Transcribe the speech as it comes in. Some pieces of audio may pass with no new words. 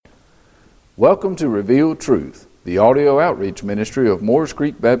Welcome to Revealed Truth, the audio outreach ministry of Moores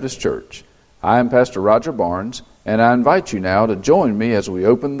Creek Baptist Church. I am Pastor Roger Barnes, and I invite you now to join me as we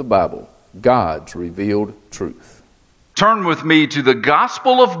open the Bible, God's Revealed Truth. Turn with me to the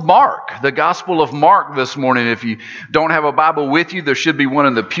Gospel of Mark. The Gospel of Mark this morning. If you don't have a Bible with you, there should be one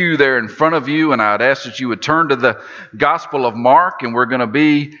in the pew there in front of you, and I'd ask that you would turn to the Gospel of Mark, and we're going to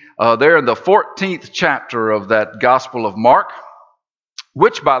be there in the 14th chapter of that Gospel of Mark,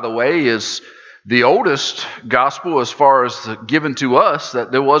 which, by the way, is the oldest gospel as far as given to us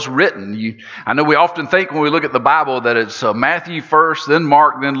that there was written. I know we often think when we look at the Bible that it's Matthew first, then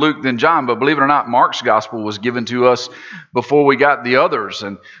Mark, then Luke, then John, but believe it or not, Mark's gospel was given to us before we got the others.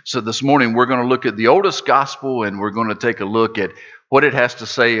 And so this morning we're going to look at the oldest gospel, and we're going to take a look at what it has to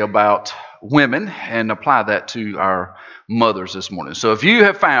say about women and apply that to our mothers this morning. So if you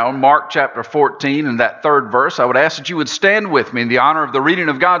have found Mark chapter 14 and that third verse, I would ask that you would stand with me in the honor of the reading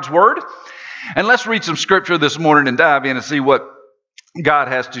of God's Word. And let's read some scripture this morning and dive in and see what God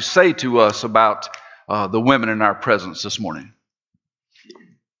has to say to us about the women in our presence this morning.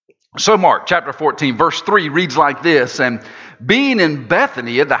 So Mark chapter 14 verse 3 reads like this: "And being in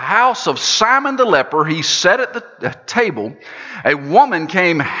Bethany at the house of Simon the leper, he sat at the table. A woman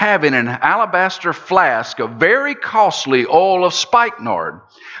came having an alabaster flask of very costly oil of spikenard.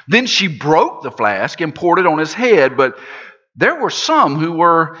 Then she broke the flask and poured it on his head. But there were some who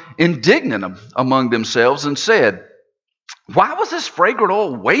were indignant among themselves and said, 'Why was this fragrant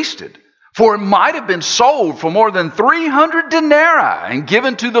oil wasted? For it might have been sold for more than 300 denarii and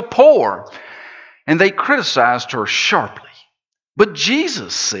given to the poor.' And they criticized her sharply. But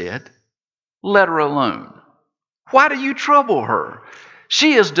Jesus said, 'Let her alone. Why do you trouble her?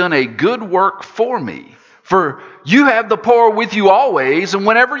 She has done a good work for me. For you have the poor with you always, and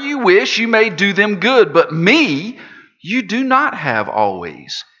whenever you wish, you may do them good. But me you do not have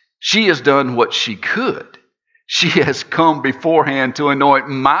always. She has done what she could. She has come beforehand to anoint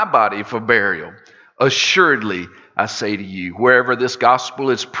my body for burial. Assuredly, I say to you, wherever this gospel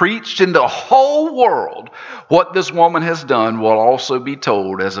is preached in the whole world, what this woman has done will also be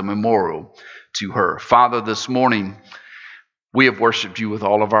told as a memorial to her.'" Father, this morning, we have worshiped you with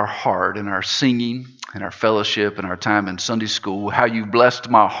all of our heart in our singing and our fellowship and our time in Sunday school. How you blessed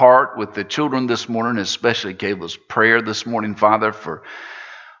my heart with the children this morning, especially Kayla's prayer this morning, Father, for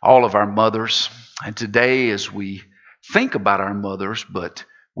all of our mothers. And today, as we think about our mothers, but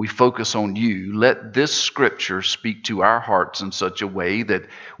we focus on you, let this scripture speak to our hearts in such a way that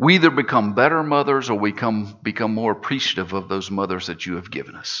we either become better mothers or we become more appreciative of those mothers that you have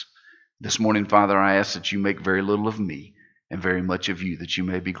given us. This morning, Father, I ask that you make very little of me and very much of you, that you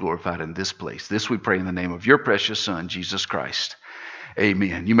may be glorified in this place. This we pray in the name of your precious Son, Jesus Christ.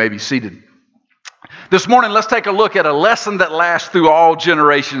 Amen. You may be seated. This morning, let's take a look at a lesson that lasts through all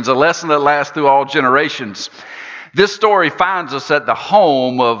generations, a lesson that lasts through all generations. This story finds us at the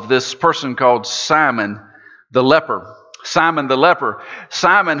home of this person called Simon the leper. Simon the leper.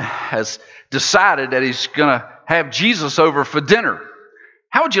 Simon has decided that he's going to have Jesus over for dinner.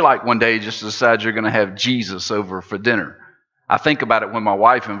 How would you like one day just to decide you're going to have Jesus over for dinner? I think about it when my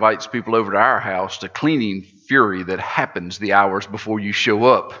wife invites people over to our house, the cleaning fury that happens the hours before you show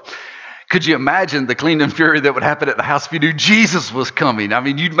up. Could you imagine the cleaning fury that would happen at the house if you knew Jesus was coming? I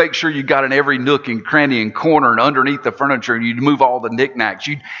mean, you'd make sure you got in every nook and cranny and corner and underneath the furniture, and you'd move all the knickknacks.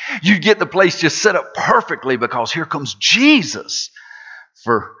 You'd get the place just set up perfectly because here comes Jesus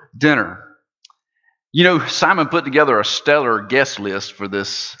for dinner. You know, Simon put together a stellar guest list for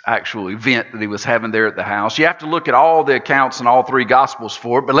this actual event that he was having there at the house. You have to look at all the accounts in all three Gospels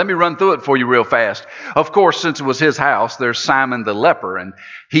for it, but let me run through it for you real fast. Of course, since it was his house, there's Simon the leper, and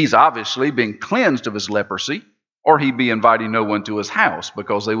he's obviously been cleansed of his leprosy, or he'd be inviting no one to his house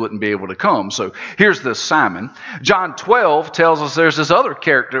because they wouldn't be able to come. So here's this Simon. John 12 tells us there's this other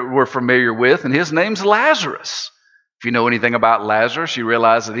character we're familiar with, and his name's Lazarus. If you know anything about Lazarus, you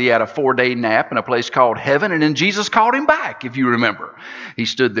realize that he had a 4-day nap in a place called heaven, and then Jesus called him back, if you remember. He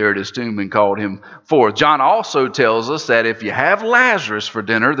stood there at his tomb and called him forth. John also tells us that if you have Lazarus for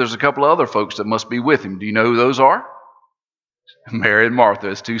dinner, there's a couple of other folks that must be with him. Do you know who those are? Mary and Martha,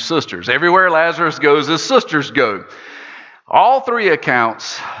 his two sisters. Everywhere Lazarus goes, his sisters go. All three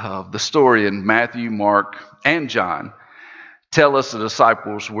accounts of the story in Matthew, Mark, and John tell us the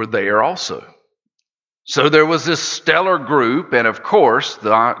disciples were there also. So there was this stellar group, and of course,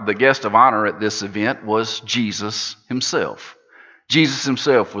 the guest of honor at this event was Jesus himself. Jesus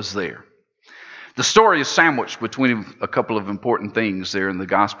himself was there. The story is sandwiched between a couple of important things there in the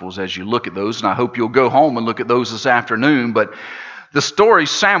Gospels as you look at those, and I hope you'll go home and look at those this afternoon, but the story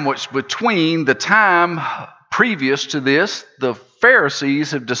sandwiched between the time previous to this, the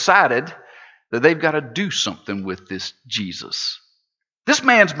Pharisees have decided that they've got to do something with this Jesus. This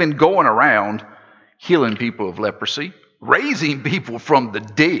man's been going around healing people of leprosy, raising people from the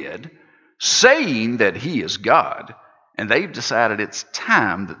dead, saying that he is God. And they've decided it's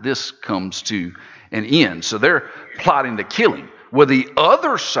time that this comes to an end. So they're plotting to kill him. Well, the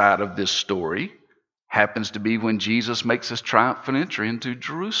other side of this story happens to be when Jesus makes his triumphant entry into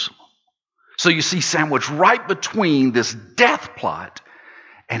Jerusalem. So you see, sandwiched right between this death plot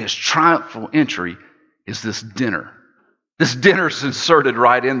and his triumphal entry is this dinner. This dinner's inserted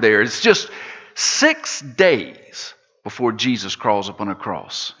right in there. It's just 6 days before Jesus crawls up on a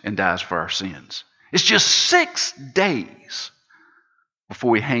cross and dies for our sins. It's just 6 days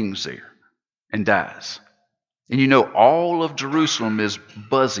before he hangs there and dies. And you know, all of Jerusalem is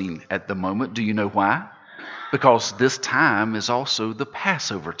buzzing at the moment. Do you know why? Because this time is also the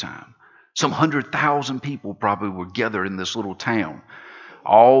Passover time. Some 100,000 people probably were gathered in this little town.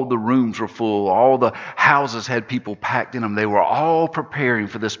 All the rooms were full. All the houses had people packed in them. They were all preparing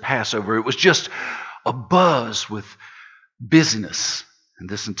for this Passover. It was just a buzz with busyness in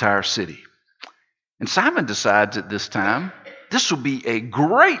this entire city. And Simon decides at this time, this will be a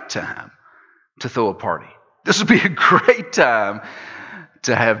great time to throw a party. This will be a great time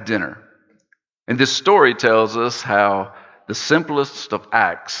to have dinner. And this story tells us how the simplest of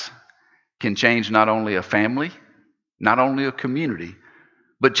acts can change not only a family, not only a community,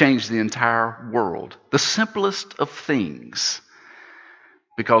 but change the entire world. The simplest of things.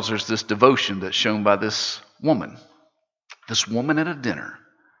 Because there's this devotion that's shown by this woman at a dinner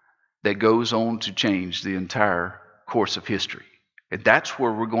that goes on to change the entire course of history. And that's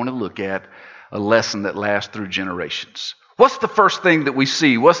where we're going to look at a lesson that lasts through generations. What's the first thing that we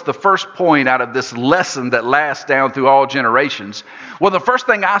see? What's the first point out of this lesson that lasts down through all generations? Well, the first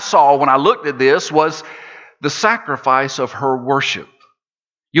thing I saw when I looked at this was the sacrifice of her worship.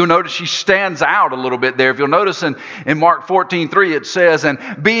 You'll notice she stands out a little bit there. If you'll notice in Mark 14:3, it says,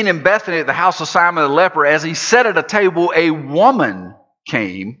 and being in Bethany at the house of Simon the leper, as he sat at a table, a woman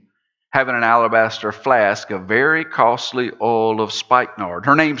came, having an alabaster flask of very costly oil of spikenard.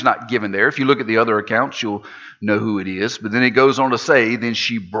 Her name's not given there. If you look at the other accounts, you'll know who it is. But then it goes on to say, then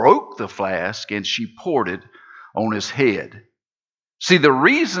she broke the flask and she poured it on his head. See, the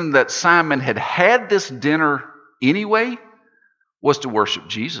reason that Simon had this dinner anyway was to worship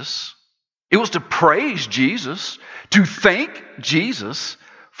Jesus. It was to praise Jesus, to thank Jesus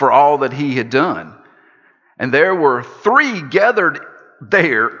for all that he had done. And there were 3 gathered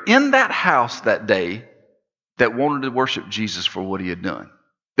there in that house that day that wanted to worship Jesus for what he had done.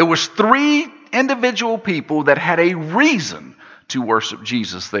 There was 3 individual people that had a reason to worship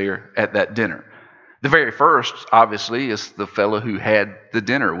Jesus there at that dinner. The very first, obviously, is the fellow who had the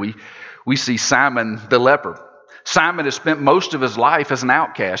dinner. We see Simon the leper. Simon has spent most of his life as an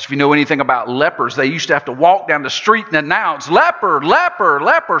outcast. If you know anything about lepers, they used to have to walk down the street and announce, leper, leper,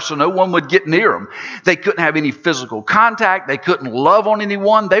 leper, so no one would get near them. They couldn't have any physical contact. They couldn't love on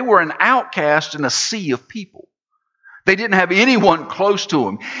anyone. They were an outcast in a sea of people. They didn't have anyone close to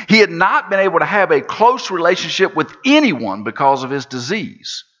him. He had not been able to have a close relationship with anyone because of his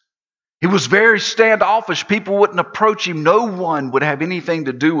disease. He was very standoffish. People wouldn't approach him. No one would have anything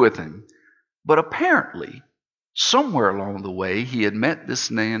to do with him. But apparently, somewhere along the way, he had met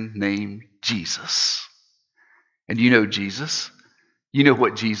this man named Jesus. And you know Jesus. You know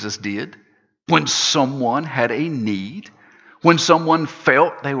what Jesus did. When someone had a need, when someone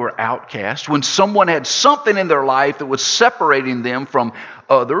felt they were outcast, when someone had something in their life that was separating them from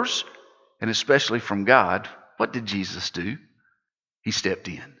others, and especially from God, what did Jesus do? He stepped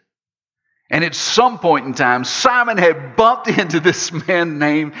in. And at some point in time, Simon had bumped into this man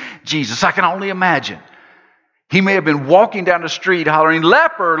named Jesus. I can only imagine. He may have been walking down the street hollering,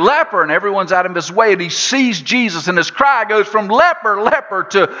 leper, leper, and everyone's out of his way, and he sees Jesus, and his cry goes from leper, leper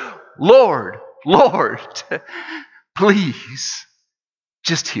to Lord, Lord, please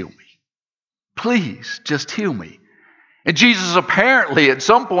just heal me. Please just heal me. And Jesus apparently at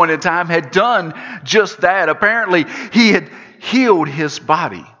some point in time had done just that. Apparently he had healed his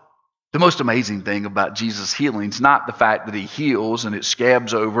body. The most amazing thing about Jesus' healing is not the fact that he heals and it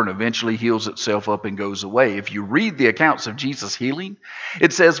scabs over and eventually heals itself up and goes away. If you read the accounts of Jesus' healing,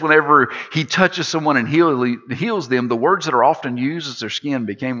 it says whenever he touches someone and heals them, the words that are often used is their skin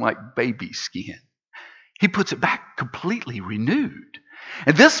became like baby skin. He puts it back completely renewed.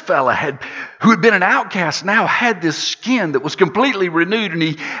 And this fella who had been an outcast now had this skin that was completely renewed, and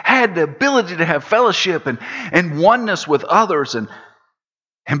he had the ability to have fellowship and oneness with others.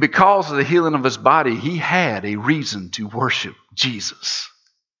 And because of the healing of his body, he had a reason to worship Jesus.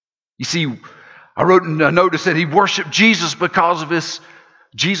 You see, I wrote in a notice that he worshiped Jesus because of his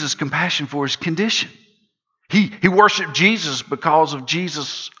Jesus' compassion for his condition. He worshiped Jesus because of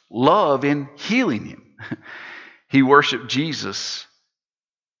Jesus' love in healing him. He worshiped Jesus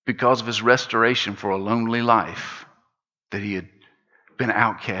because of his restoration for a lonely life, that he had been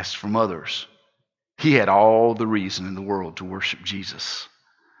outcast from others. He had all the reason in the world to worship Jesus.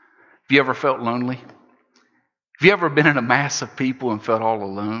 Have you ever felt lonely? Have you ever been in a mass of people and felt all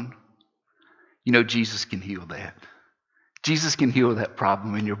alone? You know, Jesus can heal that. Jesus can heal that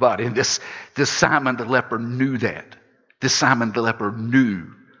problem in your body. And this Simon the leper knew that. This Simon the leper knew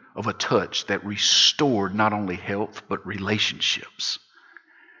of a touch that restored not only health, but relationships.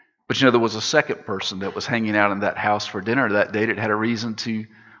 But you know, there was a second person that was hanging out in that house for dinner that day that had a reason to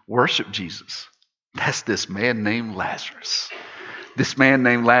worship Jesus. That's this man named Lazarus. This man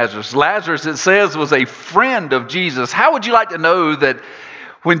named Lazarus. Lazarus, it says, was a friend of Jesus. How would you like to know that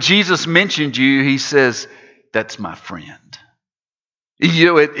when Jesus mentioned you, he says, that's my friend? You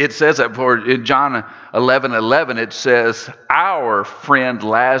know, it says that in John 11:11, it says, our friend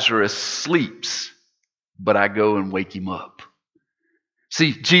Lazarus sleeps, but I go and wake him up.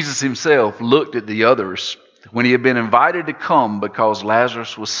 See, Jesus himself looked at the others when he had been invited to come because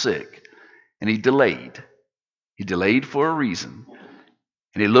Lazarus was sick, and he delayed. He delayed for a reason.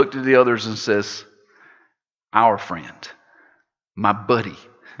 And he looked at the others and says, our friend, my buddy,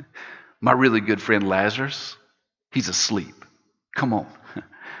 my really good friend Lazarus, he's asleep. Come on,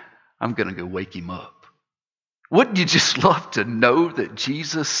 I'm going to go wake him up. Wouldn't you just love to know that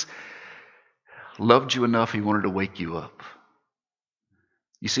Jesus loved you enough he wanted to wake you up?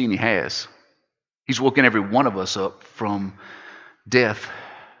 You see, and he has. He's woken every one of us up from death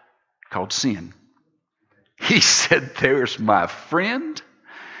called sin. He said, there's my friend,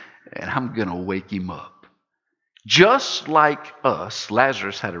 and I'm going to wake him up. Just like us,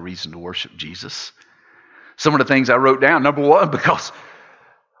 Lazarus had a reason to worship Jesus. Some of the things I wrote down, number one, because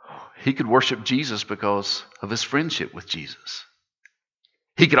he could worship Jesus because of his friendship with Jesus.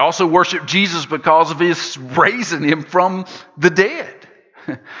 He could also worship Jesus because of his raising him from the dead.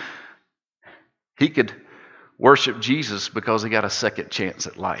 He could worship Jesus because he got a second chance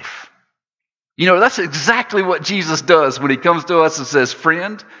at life. You know, that's exactly what Jesus does when he comes to us and says,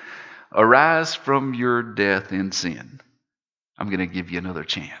 friend, arise from your death in sin. I'm going to give you another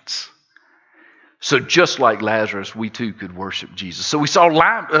chance. So just like Lazarus, we too could worship Jesus. So we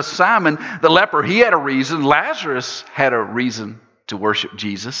saw Simon the leper. He had a reason. Lazarus had a reason to worship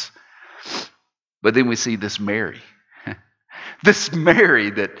Jesus. But then we see this Mary. This Mary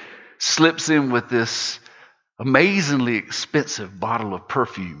that slips in with this amazingly expensive bottle of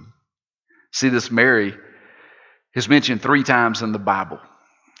perfume. See, this Mary is mentioned 3 times in the Bible.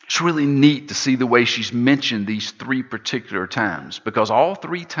 It's really neat to see the way she's mentioned these 3 particular times, because all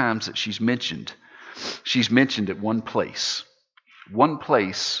 3 times that she's mentioned at one place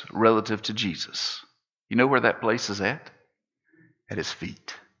relative to Jesus. You know where that place is at? At his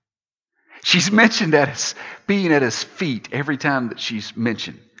feet. She's mentioned as being at his feet every time that she's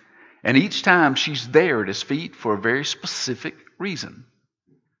mentioned. And each time she's there at his feet for a very specific reason.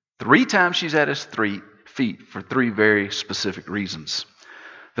 3 times she's at his feet for 3 very specific reasons.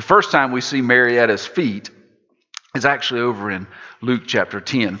 The first time we see Mary at his feet is actually over in Luke chapter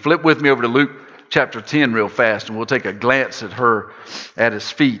 10. Flip with me over to Luke chapter 10 real fast, and we'll take a glance at her at his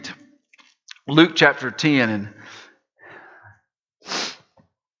feet. Luke chapter 10, and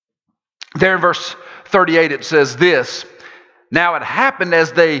there in verse 38 it says this, now it happened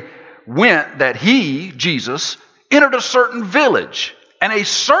as they went that he, Jesus, entered a certain village, and a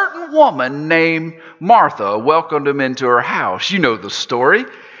certain woman named Martha welcomed him into her house. You know the story.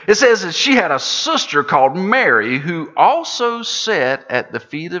 It says that she had a sister called Mary who also sat at the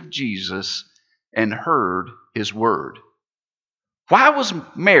feet of Jesus and heard his word. Why was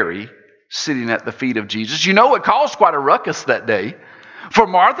Mary sitting at the feet of Jesus? You know, it caused quite a ruckus that day. For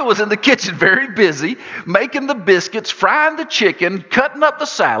Martha was in the kitchen very busy, making the biscuits, frying the chicken, cutting up the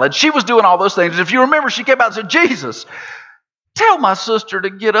salad. She was doing all those things. If you remember, she came out and said, Jesus, tell my sister to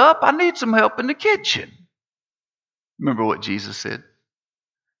get up. I need some help in the kitchen. Remember what Jesus said?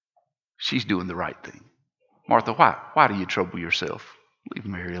 She's doing the right thing. Martha, why do you trouble yourself? Leave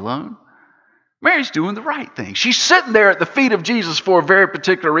Mary alone. Mary's doing the right thing. She's sitting there at the feet of Jesus for a very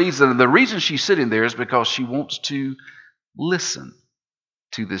particular reason. And the reason she's sitting there is because she wants to listen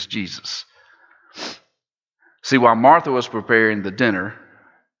to this Jesus. See, while Martha was preparing the dinner,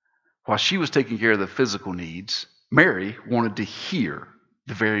 while she was taking care of the physical needs, Mary wanted to hear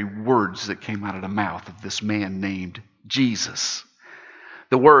the very words that came out of the mouth of this man named Jesus.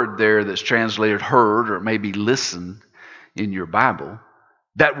 The word there that's translated heard or maybe listen in your Bible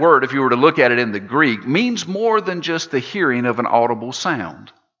That word, if you were to look at it in the Greek, means more than just the hearing of an audible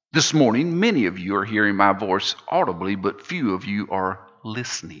sound. This morning, many of you are hearing my voice audibly, but few of you are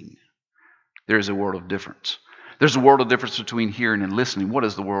listening. There is a world of difference. There's a world of difference between hearing and listening. What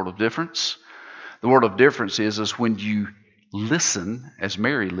is the world of difference? The world of difference is when you listen, as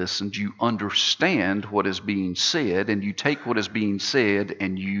Mary listened, you understand what is being said, and you take what is being said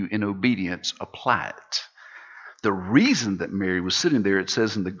and you, in obedience, apply it. The reason that Mary was sitting there, it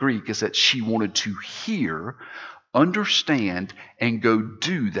says in the Greek, is that she wanted to hear, understand, and go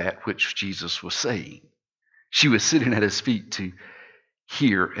do that which Jesus was saying. She was sitting at his feet to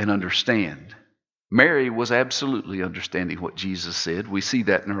hear and understand. Mary was absolutely understanding what Jesus said. We see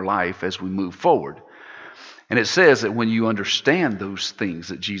that in her life as we move forward. And it says that when you understand those things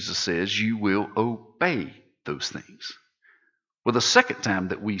that Jesus says, you will obey those things. Well, the second time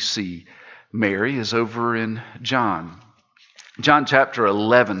that we see Mary is over in John. John chapter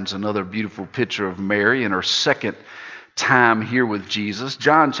 11 is another beautiful picture of Mary in her second time here with Jesus.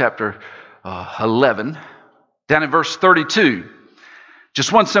 John chapter 11, down in verse 32.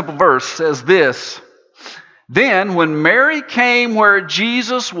 Just one simple verse says this: Then when Mary came where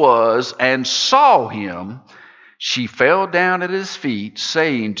Jesus was and saw him, she fell down at his feet,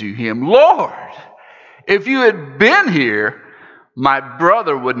 saying to him, Lord, if you had been here, my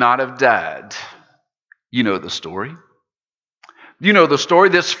brother would not have died. You know the story. You know the story.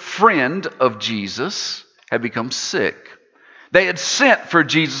 This friend of Jesus had become sick. They had sent for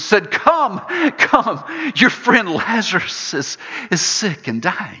Jesus, said, come, your friend Lazarus is sick and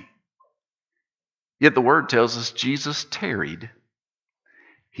dying. Yet the word tells us Jesus tarried.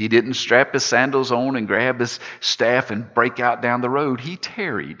 He didn't strap his sandals on and grab his staff and break out down the road. He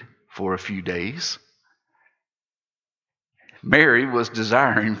tarried for a few days. Mary was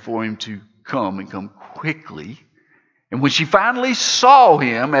desiring for him to come and come quickly. And when she finally saw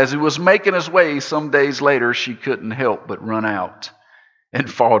him as he was making his way some days later, she couldn't help but run out and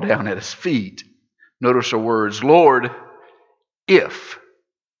fall down at his feet. Notice her words, Lord, if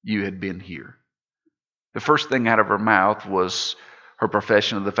you had been here. The first thing out of her mouth was her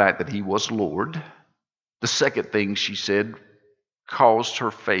profession of the fact that he was Lord. The second thing she said caused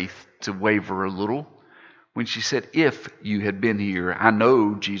her faith to waver a little when she said, if you had been here. I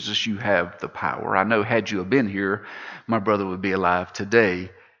know, Jesus, you have the power. I know had you have been here, my brother would be alive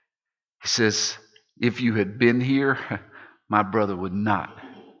today. He says, if you had been here, my brother would not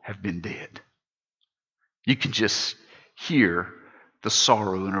have been dead. You can just hear the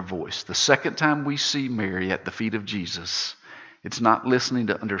sorrow in her voice. The second time we see Mary at the feet of Jesus, it's not listening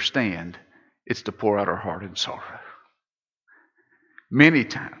to understand, it's to pour out her heart in sorrow. Many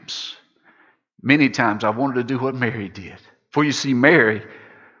times I wanted to do what Mary did. For you see, Mary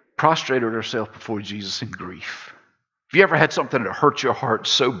prostrated herself before Jesus in grief. Have you ever had something that hurt your heart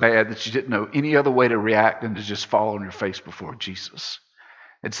so bad that you didn't know any other way to react than to just fall on your face before Jesus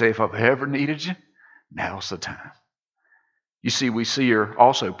and say, if I've ever needed you, now's the time. You see, we see her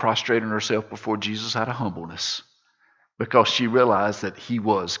also prostrating herself before Jesus out of humbleness, because she realized that he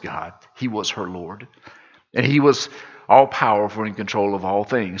was God. He was her Lord. And he was all powerful and in control of all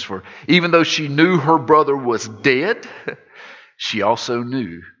things. For even though she knew her brother was dead, she also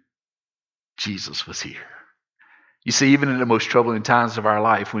knew Jesus was here. You see, even in the most troubling times of our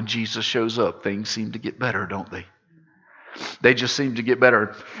life, when Jesus shows up, things seem to get better, don't they? They just seem to get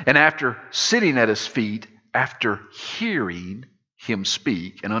better. And after sitting at his feet, after hearing him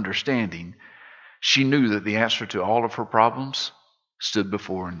speak and understanding, she knew that the answer to all of her problems stood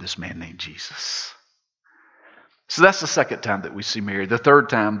before her in this man named Jesus. So that's the second time that we see Mary. The third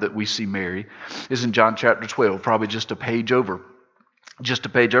time that we see Mary is in John chapter 12, probably just a page over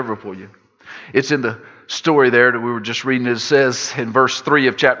for you. It's in the story there that we were just reading. It says in verse 3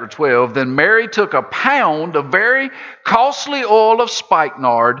 of chapter 12, Then Mary took a pound of very costly oil of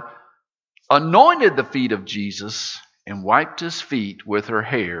spikenard, anointed the feet of Jesus, and wiped his feet with her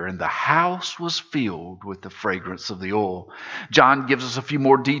hair, and the house was filled with the fragrance of the oil. John gives us a few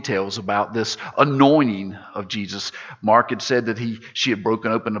more details about this anointing of Jesus. Mark had said that she had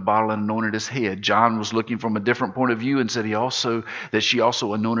broken open the bottle and anointed his head. John was looking from a different point of view and said that she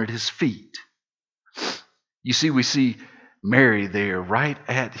also anointed his feet. You see, we see Mary there right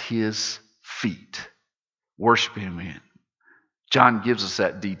at his feet, worshiping him. John gives us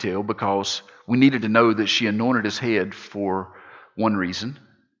that detail because we needed to know that she anointed his head for one reason.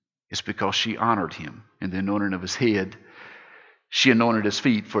 It's because she honored him in the anointing of his head. She anointed his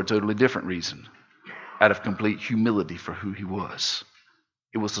feet for a totally different reason, out of complete humility for who he was.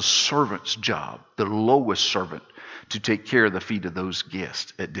 It was the servant's job, the lowest servant, to take care of the feet of those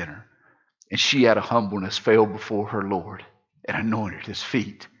guests at dinner. And she, out of humbleness, fell before her Lord and anointed his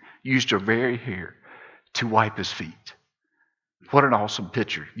feet, used her very hair to wipe his feet. What an awesome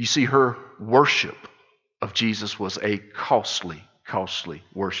picture. You see, her worship of Jesus was a costly, costly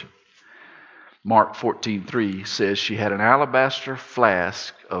worship. Mark 14:3 says she had an alabaster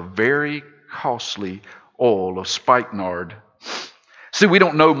flask of very costly oil of spikenard. See, we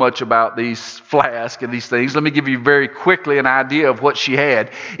don't know much about these flasks and these things. Let me give you very quickly an idea of what she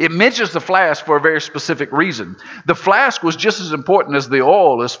had. It mentions the flask for a very specific reason. The flask was just as important as the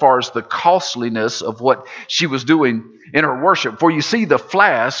oil as far as the costliness of what she was doing in her worship. For you see, the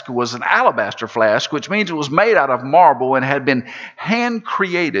flask was an alabaster flask, which means it was made out of marble and had been hand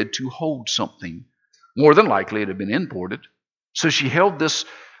created to hold something. More than likely, it had been imported. So she held this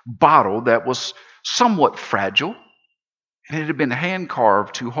bottle that was somewhat fragile, and it had been hand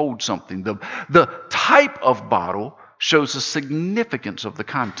carved to hold something. The type of bottle shows the significance of the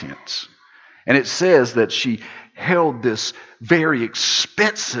contents. And it says that she held this very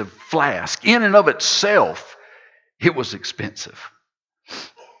expensive flask. In and of itself, it was expensive.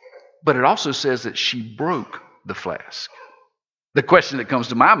 But it also says that she broke the flask. The question that comes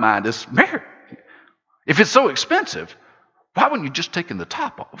to my mind is, Mary, if it's so expensive, why wouldn't you just taken the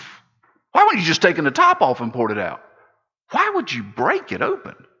top off? Why wouldn't you just taken the top off and poured it out? Why would you break it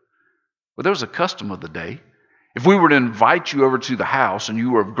open? Well, there was a custom of the day. If we were to invite you over to the house and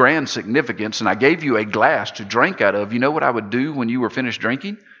you were of grand significance and I gave you a glass to drink out of, you know what I would do when you were finished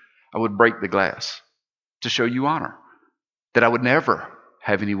drinking? I would break the glass to show you honor. That I would never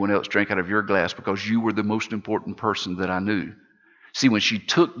have anyone else drink out of your glass because you were the most important person that I knew. See, when she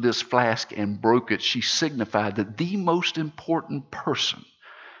took this flask and broke it, she signified that the most important person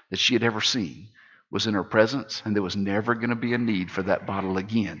that she had ever seen was in her presence, and there was never going to be a need for that bottle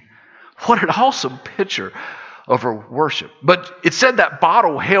again. What an awesome picture of her worship. But it said that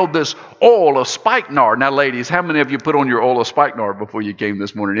bottle held this oil of spikenard. Now, ladies, how many of you put on your oil of spikenard before you came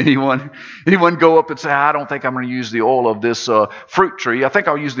this morning? Anyone go up and say, I don't think I'm going to use the oil of this fruit tree. I think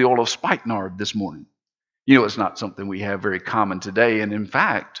I'll use the oil of spikenard this morning. You know, it's not something we have very common today. And in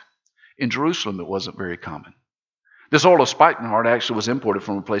fact, in Jerusalem, it wasn't very common. This oil of spikenard actually was imported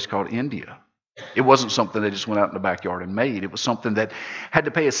from a place called India. It wasn't something they just went out in the backyard and made. It was something that had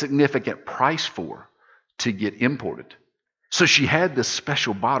to pay a significant price for to get imported. So she had this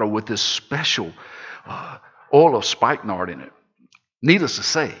special bottle with this special oil of spikenard in it. Needless to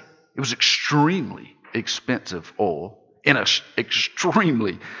say, it was extremely expensive oil in an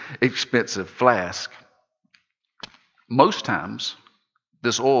extremely expensive flask. Most times,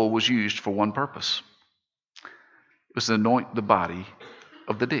 this oil was used for one purpose. It was to anoint the body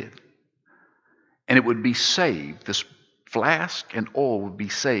of the dead. And it would be saved, this flask and oil would be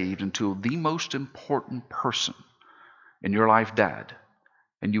saved until the most important person in your life died.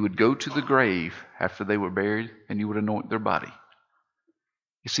 And you would go to the grave after they were buried and you would anoint their body.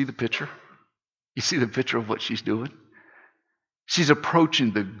 You see the picture? You see the picture of what she's doing? She's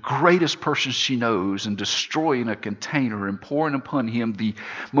approaching the greatest person she knows and destroying a container and pouring upon him the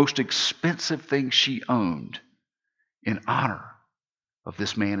most expensive thing she owned in honor of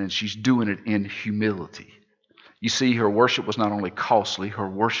this man, and she's doing it in humility. You see, her worship was not only costly, her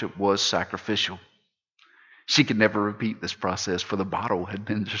worship was sacrificial. She could never repeat this process, for the bottle had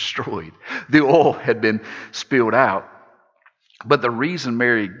been destroyed. The oil had been spilled out. But the reason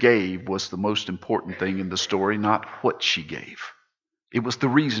Mary gave was the most important thing in the story, not what she gave. It was the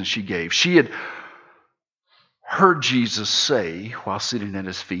reason she gave. She had heard Jesus say, while sitting at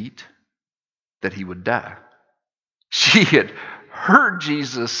his feet, that he would die. She had heard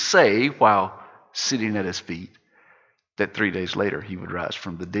Jesus say, while sitting at his feet, that 3 days later he would rise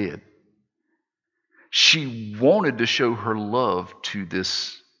from the dead. She wanted to show her love to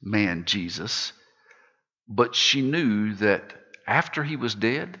this man, Jesus, but she knew that after he was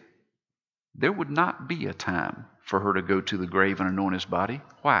dead, there would not be a time for her to go to the grave and anoint his body.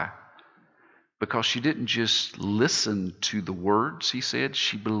 Why? Because she didn't just listen to the words he said,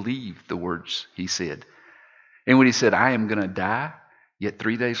 she believed the words he said. And when he said, I am going to die, yet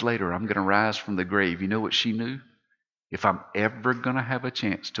 3 days later I'm going to rise from the grave, you know what she knew? If I'm ever going to have a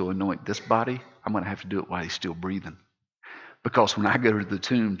chance to anoint this body, I'm going to have to do it while he's still breathing. Because when I go to the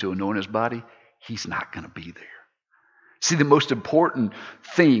tomb to anoint his body, he's not going to be there. See, the most important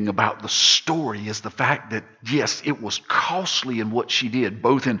thing about the story is the fact that, yes, it was costly in what she did,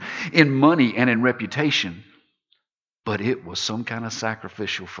 both in money and in reputation. But it was some kind of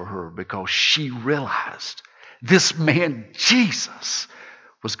sacrificial for her because she realized this man, Jesus,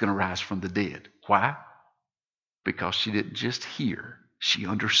 was going to rise from the dead. Why? Because she didn't just hear, she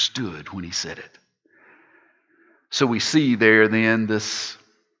understood when he said it. So we see there then this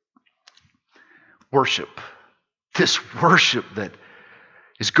worship this worship that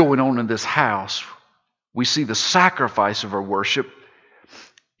is going on in this house. We see the sacrifice of our worship,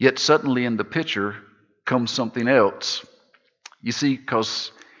 yet suddenly in the picture comes something else. You see,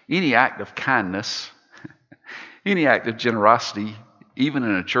 because any act of kindness, any act of generosity, even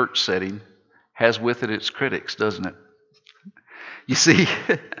in a church setting, has with it its critics, doesn't it? You see,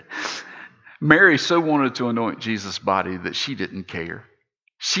 Mary so wanted to anoint Jesus' body that she didn't care.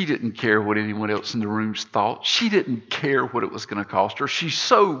 She didn't care what anyone else in the rooms thought. She didn't care what it was going to cost her. She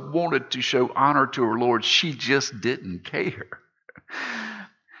so wanted to show honor to her Lord, she just didn't care.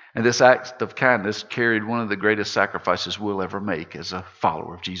 And this act of kindness carried one of the greatest sacrifices we'll ever make as a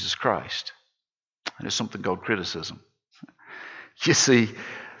follower of Jesus Christ. And it's something called criticism. You see,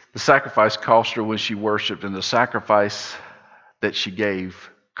 the sacrifice cost her when she worshiped, and the sacrifice that she gave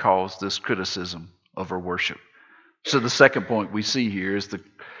caused this criticism of her worship. So the second point we see here is the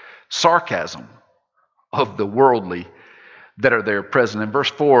sarcasm of the worldly that are there present. In verse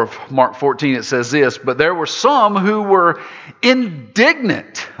 4 of Mark 14, it says this, "But there were some who were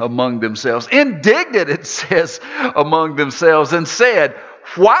indignant among themselves." Indignant, it says, among themselves, and said,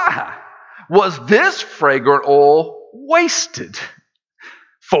 "Why was this fragrant oil wasted?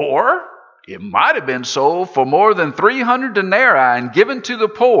 For it might have been sold for more than 300 denarii and given to the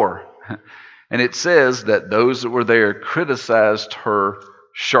poor." And it says that those that were there criticized her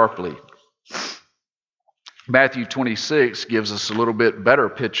sharply. Matthew 26 gives us a little bit better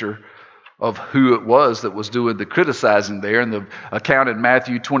picture of who it was that was doing the criticizing there. In the account in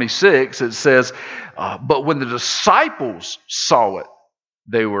Matthew 26, it says, "But when the disciples saw it,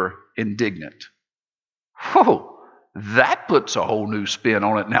 they were indignant." Whoa, that puts a whole new spin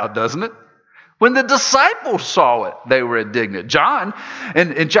on it now, doesn't it? When the disciples saw it, they were indignant. John,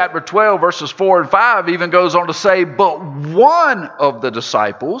 in chapter 12, verses 4 and 5, even goes on to say, "But one of the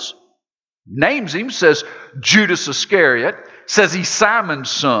disciples," names him, says Judas Iscariot, says he's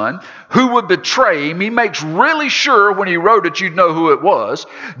Simon's son, who would betray him. He makes really sure when he wrote it, you'd know who it was.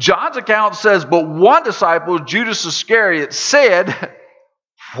 John's account says, "But one disciple, Judas Iscariot, said,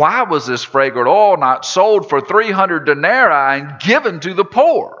 'Why was this fragrant oil not sold for 300 denarii and given to the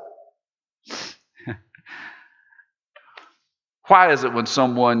poor?'" Why is it when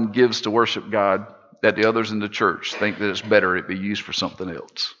someone gives to worship God that the others in the church think that it's better it be used for something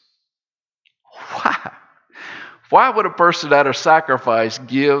else? Why? Why would a person out of sacrifice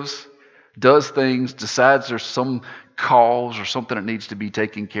gives, does things, decides there's some cause or something that needs to be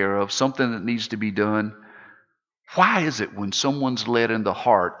taken care of, something that needs to be done? Why is it when someone's led in the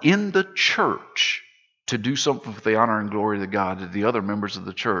heart in the church to do something for the honor and glory of God that the other members of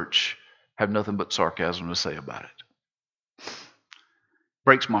the church have nothing but sarcasm to say about it?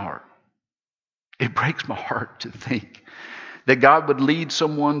 Breaks my heart. It breaks my heart to think that God would lead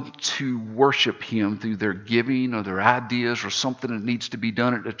someone to worship Him through their giving or their ideas or something that needs to be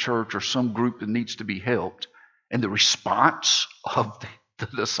done at the church or some group that needs to be helped. And the response of the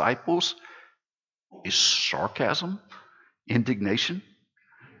disciples is sarcasm, indignation.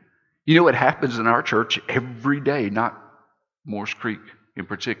 You know what happens in our church every day, not Moores Creek in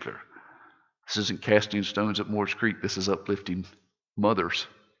particular. This isn't casting stones at Moores Creek. This is uplifting mothers.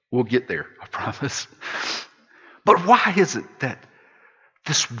 We'll get there, I promise. But why is it that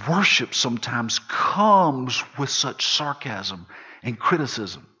this worship sometimes comes with such sarcasm and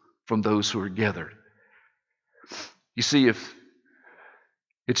criticism from those who are gathered? You see, if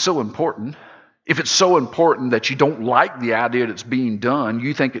it's so important that you don't like the idea that's being done,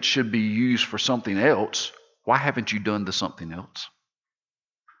 you think it should be used for something else, why haven't you done the something else?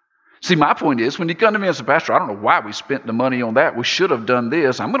 See, my point is, when you come to me as a pastor, I don't know why we spent the money on that. We should have done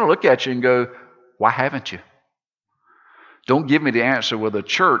this. I'm going to look at you and go, why haven't you? Don't give me the answer with a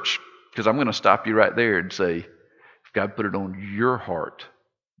church, because I'm going to stop you right there and say, if God put it on your heart,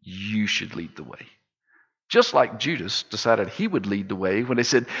 you should lead the way. Just like Judas decided he would lead the way when they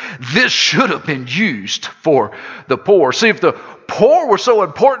said, this should have been used for the poor. See, if the poor were so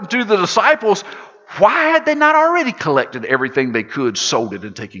important to the disciples, why had they not already collected everything they could, sold it,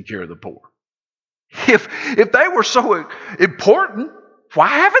 and taken care of the poor? If they were so important, why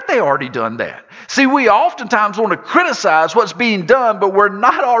haven't they already done that? See, we oftentimes want to criticize what's being done, but we're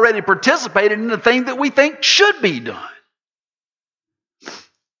not already participating in the thing that we think should be done.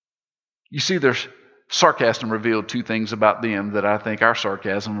 You see, there's sarcasm revealed two things about them that I think our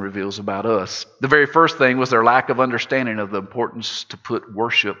sarcasm reveals about us. The very first thing was their lack of understanding of the importance to put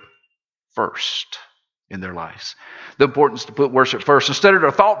worship first in their lives. The importance to put worship first. Instead of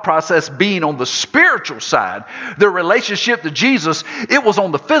their thought process being on the spiritual side, their relationship to Jesus, it was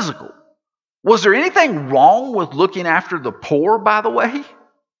on the physical. Was there anything wrong with looking after the poor, by the way?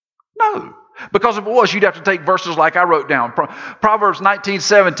 No. Because if it was, you'd have to take verses like I wrote down. Proverbs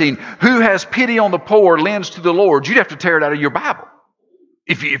 19:17, who has pity on the poor lends to the Lord. You'd have to tear it out of your Bible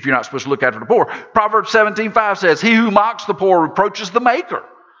if you're not supposed to look after the poor. Proverbs 17:5 says, he who mocks the poor reproaches the Maker.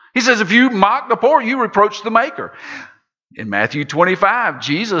 He says, if you mock the poor, you reproach the Maker. In Matthew 25,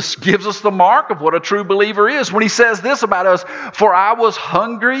 Jesus gives us the mark of what a true believer is when he says this about us, for I was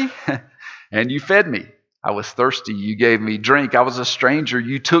hungry and you fed me. I was thirsty, you gave me drink. I was a stranger,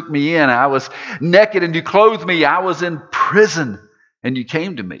 you took me in. I was naked and you clothed me. I was in prison and you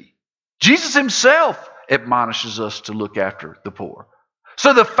came to me. Jesus himself admonishes us to look after the poor.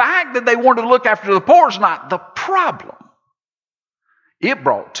 So the fact that they wanted to look after the poor is not the problem. It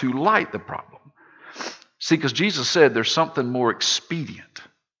brought to light the problem. See, because Jesus said there's something more expedient.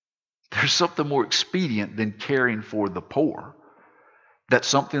 There's something more expedient than caring for the poor. That's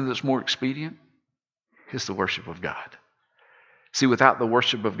something that's more expedient. It's the worship of God. See, without the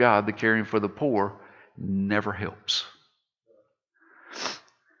worship of God, the caring for the poor never helps.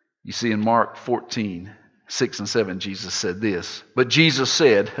 You see, in Mark 14:6 and 7, Jesus said this. But Jesus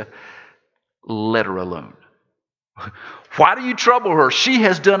said, let her alone. Why do you trouble her? She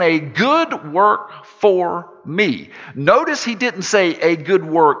has done a good work for me. Notice he didn't say a good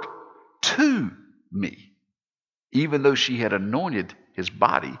work to me. Even though she had anointed his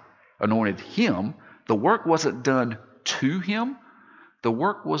body, anointed him, the work wasn't done to him. The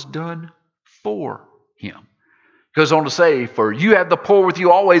work was done for him. It goes on to say, for you have the poor with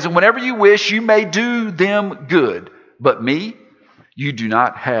you always, and whenever you wish, you may do them good. But me, you do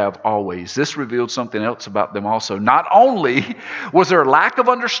not have always. This revealed something else about them also. Not only was there a lack of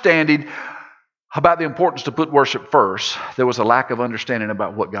understanding about the importance to put worship first, there was a lack of understanding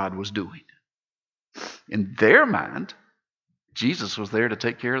about what God was doing. In their mind, Jesus was there to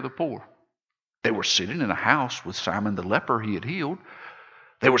take care of the poor. They were sitting in a house with Simon the leper he had healed.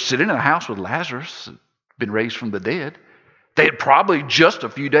 They were sitting in a house with Lazarus, been raised from the dead. They had probably just a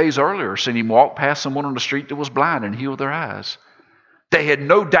few days earlier seen him walk past someone on the street that was blind and heal their eyes. They had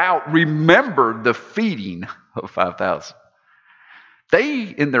no doubt remembered the feeding of 5,000. They,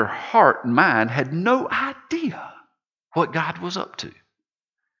 in their heart and mind, had no idea what God was up to.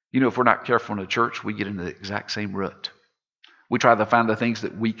 You know, if we're not careful in the church, we get into the exact same rut. We try to find the things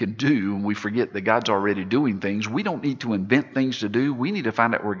that we can do, and we forget that God's already doing things. We don't need to invent things to do. We need to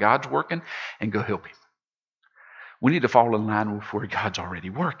find out where God's working and go help him. We need to fall in line with where God's already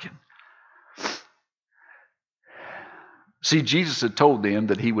working. See, Jesus had told them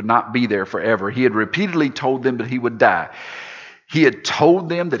that he would not be there forever. He had repeatedly told them that he would die. He had told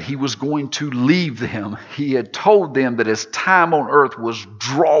them that he was going to leave them. He had told them that his time on earth was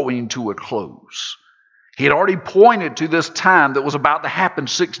drawing to a close. He had already pointed to this time that was about to happen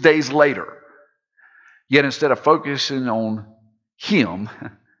 6 days later. Yet instead of focusing on him,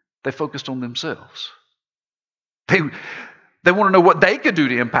 they focused on themselves. They want to know what they could do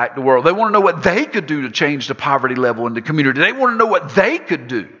to impact the world. They want to know what they could do to change the poverty level in the community. They want to know what they could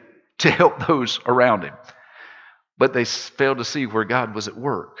do to help those around him. But they failed to see where God was at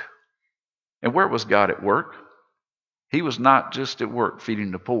work. And where was God at work? He was not just at work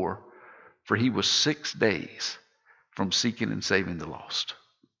feeding the poor, for he was 6 days from seeking and saving the lost.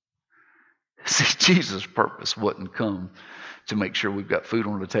 See, Jesus' purpose wasn't come to make sure we've got food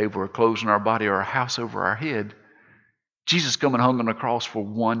on the table or clothes on our body or a house over our head. Jesus come and hung on the cross for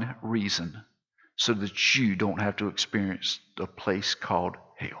one reason, so that you don't have to experience a place called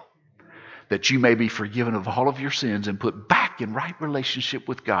hell. That you may be forgiven of all of your sins and put back in right relationship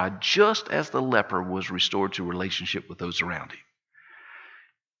with God, just as the leper was restored to relationship with those around him.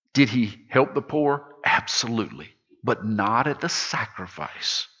 Did he help the poor? Absolutely. But not at the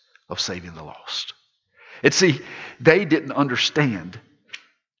sacrifice of saving the lost. And see, they didn't understand,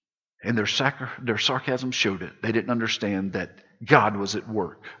 and their sarcasm showed it. They didn't understand that God was at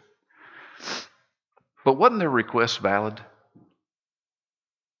work. But wasn't their request valid?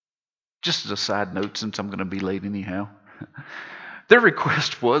 Just as a side note, since I'm going to be late anyhow, their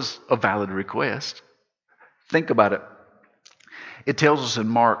request was a valid request. Think about it. It tells us in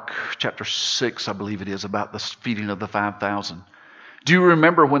Mark chapter 6, I believe it is, about the feeding of the 5,000. Do you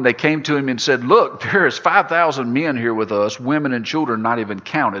remember when they came to him and said, look, there is 5,000 men here with us, women and children not even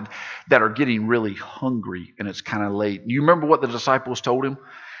counted, that are getting really hungry and it's kind of late. You remember what the disciples told him?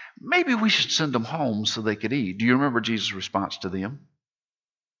 Maybe we should send them home so they could eat. Do you remember Jesus' response to them?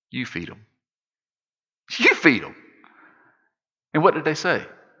 You feed them. You feed them. And what did they say?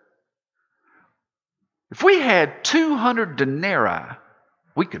 If we had 200 denarii,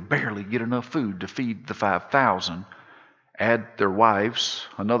 we could barely get enough food to feed the 5,000. Add their wives,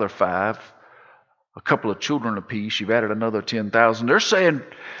 another 5, a couple of children apiece, you've added another 10,000. They're saying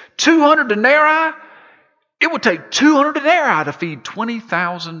 200 denarii? It would take 200 denarii to feed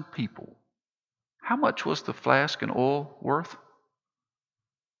 20,000 people. How much was the flask and oil worth?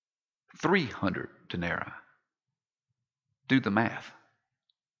 300 denarii. Do the math.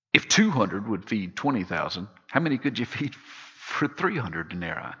 If 200 would feed 20,000, how many could you feed for 300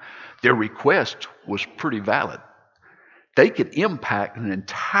 denarii? Their request was pretty valid. They could impact an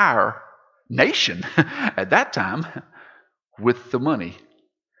entire nation at that time with the money.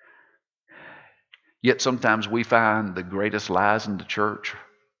 Yet sometimes we find the greatest lies in the church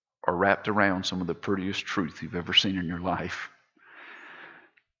are wrapped around some of the prettiest truth you've ever seen in your life.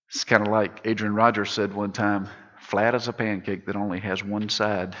 It's kind of like Adrian Rogers said one time, flat as a pancake that only has one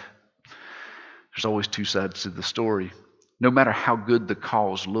side. There's always two sides to the story. No matter how good the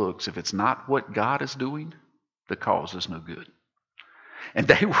cause looks, if it's not what God is doing, the cause is no good. And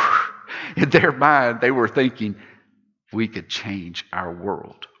they were, in their mind, they were thinking, we could change our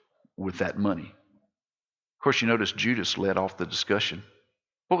world with that money. Of course, you notice Judas led off the discussion.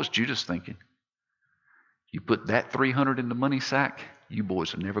 What was Judas thinking? You put that 300 in the money sack, you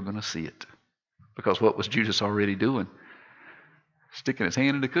boys are never going to see it. Because what was Judas already doing? Sticking his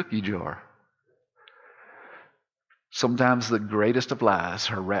hand in the cookie jar. Sometimes the greatest of lies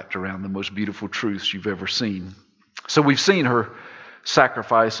are wrapped around the most beautiful truths you've ever seen. So we've seen her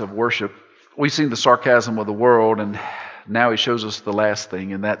sacrifice of worship. We've seen the sarcasm of the world, and now he shows us the last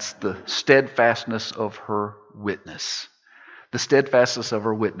thing, and that's the steadfastness of her witness. The steadfastness of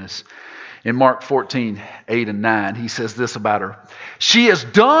her witness. In Mark 14:8-9, he says this about her. She has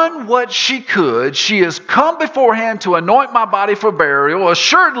done what she could. She has come beforehand to anoint my body for burial.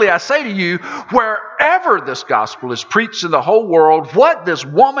 Assuredly, I say to you, wherever this gospel is preached in the whole world, what this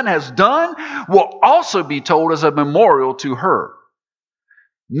woman has done will also be told as a memorial to her.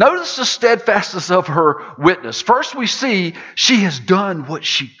 Notice the steadfastness of her witness. First, we see she has done what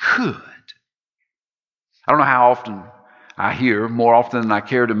she could. I don't know how often I hear, more often than I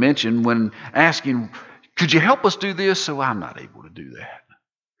care to mention, when asking, could you help us do this? So I'm not able to do that.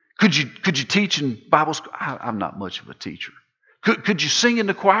 Could you teach in Bible school? I'm not much of a teacher. Could you sing in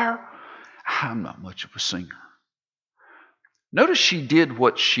the choir? I'm not much of a singer. Notice she did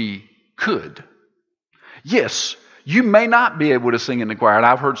what she could. Yes, you may not be able to sing in the choir. And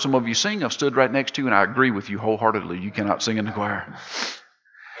I've heard some of you sing. I've stood right next to you, and I agree with you wholeheartedly. You cannot sing in the choir.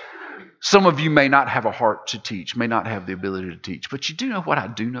 Some of you may not have a heart to teach, may not have the ability to teach. But you do know what I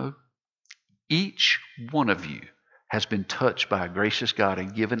do know? Each one of you has been touched by a gracious God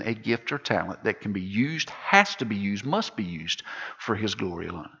and given a gift or talent that can be used, has to be used, must be used for His glory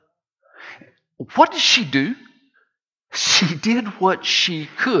alone. What did she do? She did what she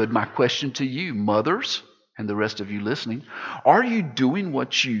could. My question to you, mothers, and the rest of you listening, are you doing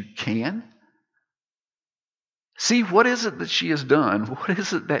what you can? See, what is it that she has done? What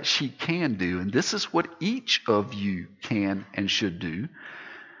is it that she can do? And this is what each of you can and should do.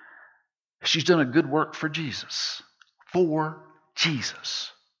 She's done a good work for Jesus. For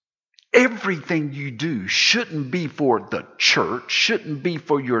Jesus. Everything you do shouldn't be for the church, shouldn't be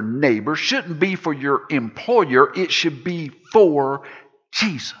for your neighbor, shouldn't be for your employer. It should be for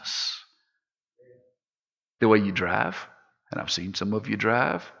Jesus. The way you drive, and I've seen some of you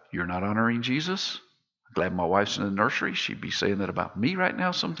drive, you're not honoring Jesus. Glad my wife's in the nursery. She'd be saying that about me right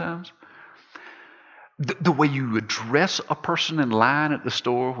now sometimes. The way you address a person in line at the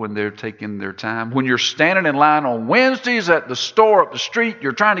store when they're taking their time. When you're standing in line on Wednesdays at the store up the street,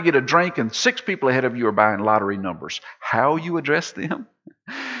 you're trying to get a drink and 6 people ahead of you are buying lottery numbers. How you address them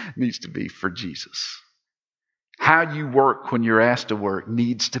needs to be for Jesus. How you work when you're asked to work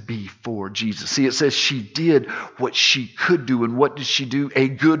needs to be for Jesus. See, it says she did what she could do. And what did she do? A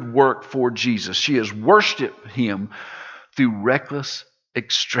good work for Jesus. She has worshiped Him through reckless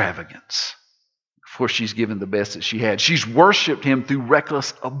extravagance. Of course, she's given the best that she had. She's worshiped Him through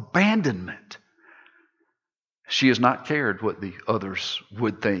reckless abandonment. She has not cared what the others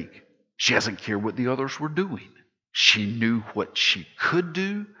would think. She hasn't cared what the others were doing. She knew what she could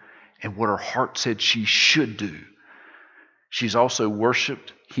do and what her heart said she should do. She's also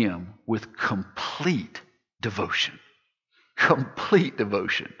worshiped Him with complete devotion. Complete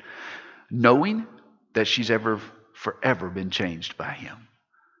devotion. Knowing that she's forever been changed by Him.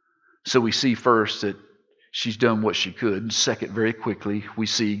 So we see first that she's done what she could. And second, very quickly, we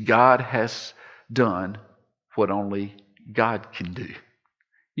see God has done what only God can do.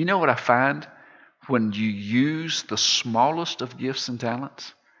 You know what I find? When you use the smallest of gifts and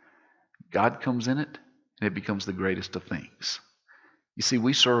talents, God comes in it, and it becomes the greatest of things. You see,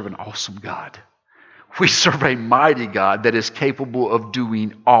 we serve an awesome God. We serve a mighty God that is capable of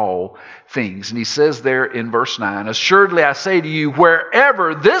doing all things. And he says there in verse 9, assuredly I say to you,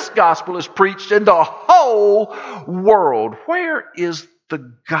 wherever this gospel is preached in the whole world, where is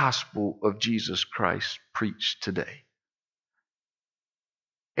the gospel of Jesus Christ preached today?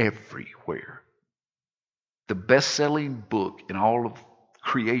 Everywhere. The best-selling book in all of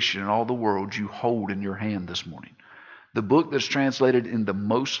creation, in all the world, you hold in your hand this morning. The book that's translated in the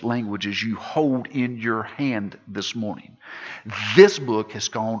most languages you hold in your hand this morning. This book has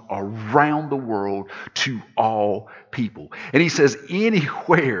gone around the world to all people. And he says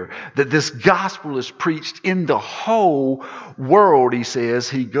anywhere that this gospel is preached in the whole world, he says,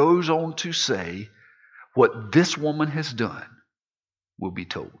 he goes on to say, what this woman has done will be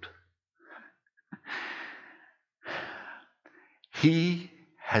told. He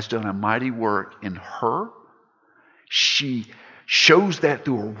has done a mighty work in her. She shows that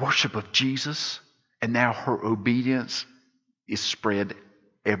through her worship of Jesus, and now her obedience is spread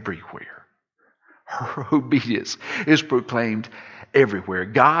everywhere. Her obedience is proclaimed everywhere.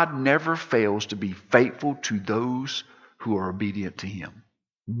 God never fails to be faithful to those who are obedient to Him.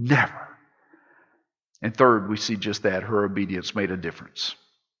 Never. And third, we see just that. Her obedience made a difference.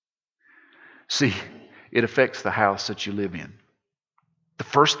 See, it affects the house that you live in. The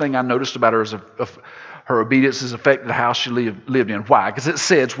first thing I noticed about her is her obedience has affected the house she lived in. Why? Because it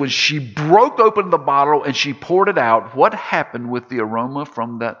says when she broke open the bottle and she poured it out, what happened with the aroma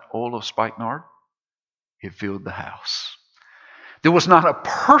from that oil of spikenard? It filled the house. There was not a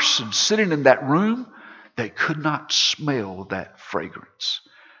person sitting in that room that could not smell that fragrance.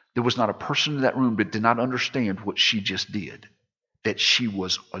 There was not a person in that room that did not understand what she just did, that she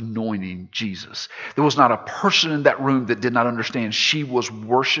was anointing Jesus. There was not a person in that room that did not understand she was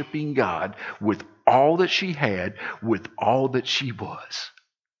worshiping God with all that she had, with all that she was.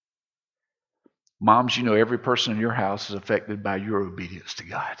 Moms, you know every person in your house is affected by your obedience to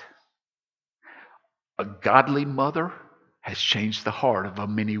God. A godly mother has changed the heart of a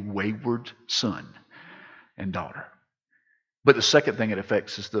many wayward son and daughter. But the second thing it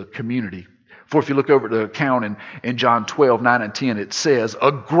affects is the community. For if you look over the account in John 12, 9 and 10, it says,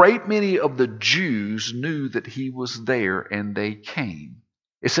 a great many of the Jews knew that he was there, and they came.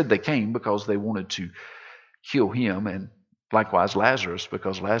 It said they came because they wanted to kill him, and likewise Lazarus,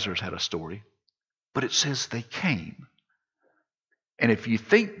 because Lazarus had a story. But it says they came. And if you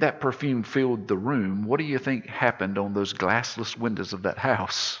think that perfume filled the room, what do you think happened on those glassless windows of that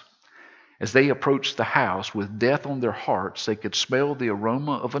house? As they approached the house with death on their hearts, they could smell the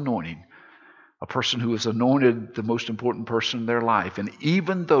aroma of anointing. A person who was anointed, the most important person in their life. And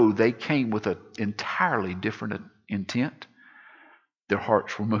even though they came with an entirely different intent, their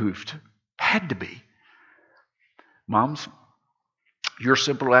hearts were moved. Had to be. Moms, your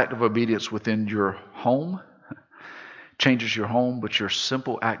simple act of obedience within your home changes your home, but your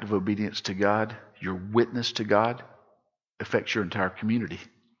simple act of obedience to God, your witness to God, affects your entire community.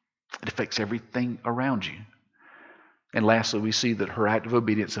 It affects everything around you. And lastly, we see that her act of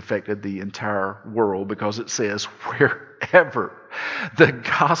obedience affected the entire world because it says, wherever the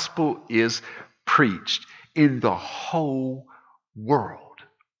gospel is preached in the whole world.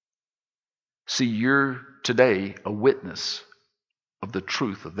 See, you're today a witness of the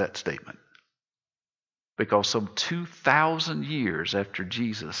truth of that statement. Because some 2,000 years after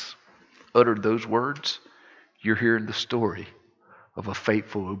Jesus uttered those words, you're hearing the story of a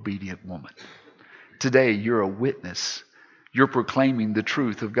faithful, obedient woman. Today, you're a witness. You're proclaiming the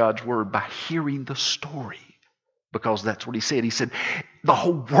truth of God's word by hearing the story. Because that's what he said. He said the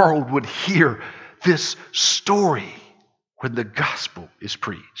whole world would hear this story when the gospel is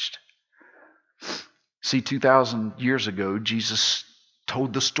preached. See, 2,000 years ago, Jesus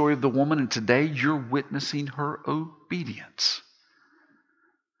told the story of the woman, and today you're witnessing her obedience.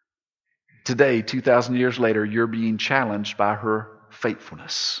 Today, 2,000 years later, you're being challenged by her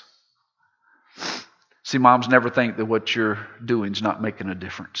faithfulness. See, moms, never think that what you're doing is not making a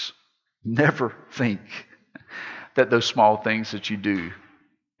difference. Never think that those small things that you do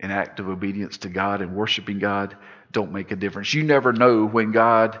in act of obedience to God and worshiping God don't make a difference. You never know when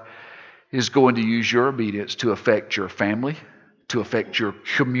God is going to use your obedience to affect your family, to affect your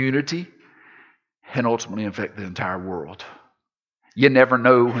community, and ultimately affect the entire world. You never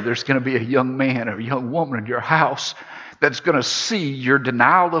know when there's going to be a young man or a young woman in your house that's going to see your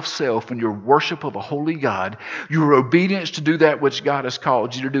denial of self and your worship of a holy God, your obedience to do that which God has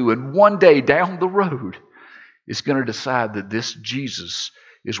called you to do. And one day down the road, is going to decide that this Jesus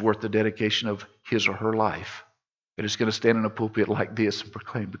is worth the dedication of his or her life. And it's going to stand in a pulpit like this and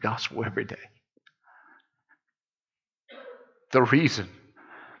proclaim the gospel every day. The reason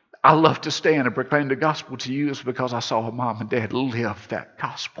I love to stand and proclaim the gospel to you is because I saw mom and dad live that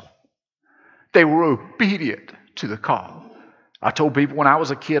gospel. They were obedient to the call. I told people when I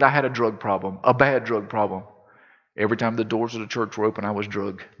was a kid I had a drug problem, a bad drug problem. Every time the doors of the church were open, I was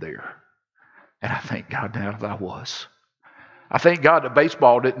drugged there. And I thank God now that I was. I thank God that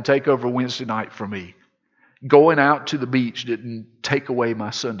baseball didn't take over Wednesday night for me. Going out to the beach didn't take away my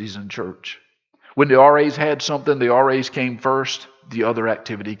Sundays in church. When the RAs had something, the RAs came first. The other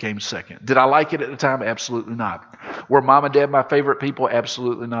activity came second. Did I like it at the time? Absolutely not. Were mom and dad my favorite people?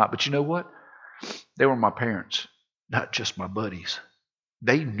 Absolutely not. But you know what? They were my parents, not just my buddies.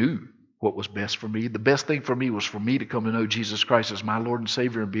 They knew what was best for me. The best thing for me was for me to come to know Jesus Christ as my Lord and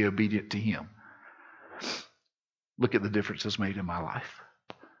Savior and be obedient to Him. Look at the difference it's made in my life.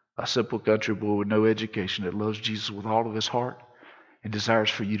 A simple country boy with no education that loves Jesus with all of his heart and desires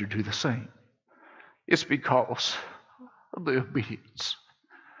for you to do the same. It's because of the obedience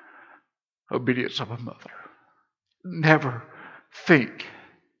of a mother. Never think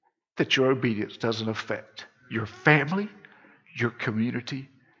that your obedience doesn't affect your family, your community,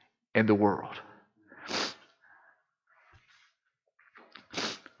 and the world.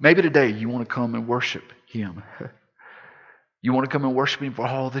 Maybe today you want to come and worship Him. You want to come and worship Him for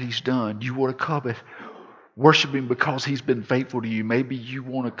all that He's done. You want to come and worship Him because He's been faithful to you. Maybe you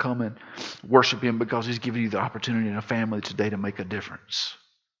want to come and worship Him because He's given you the opportunity in a family today to make a difference.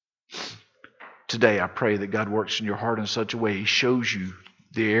 Today I pray that God works in your heart in such a way He shows you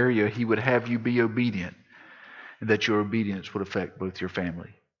the area He would have you be obedient, and that your obedience would affect both your family,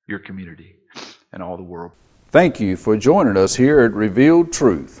 your community, and all the world. Thank you for joining us here at Revealed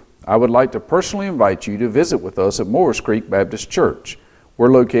Truth. I would like to personally invite you to visit with us at Morris Creek Baptist Church. We're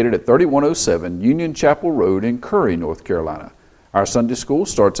located at 3107 Union Chapel Road in Curry, North Carolina. Our Sunday school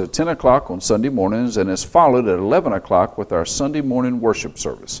starts at 10 o'clock on Sunday mornings and is followed at 11 o'clock with our Sunday morning worship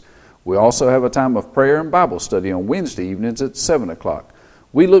service. We also have a time of prayer and Bible study on Wednesday evenings at 7 o'clock.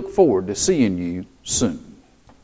 We look forward to seeing you soon.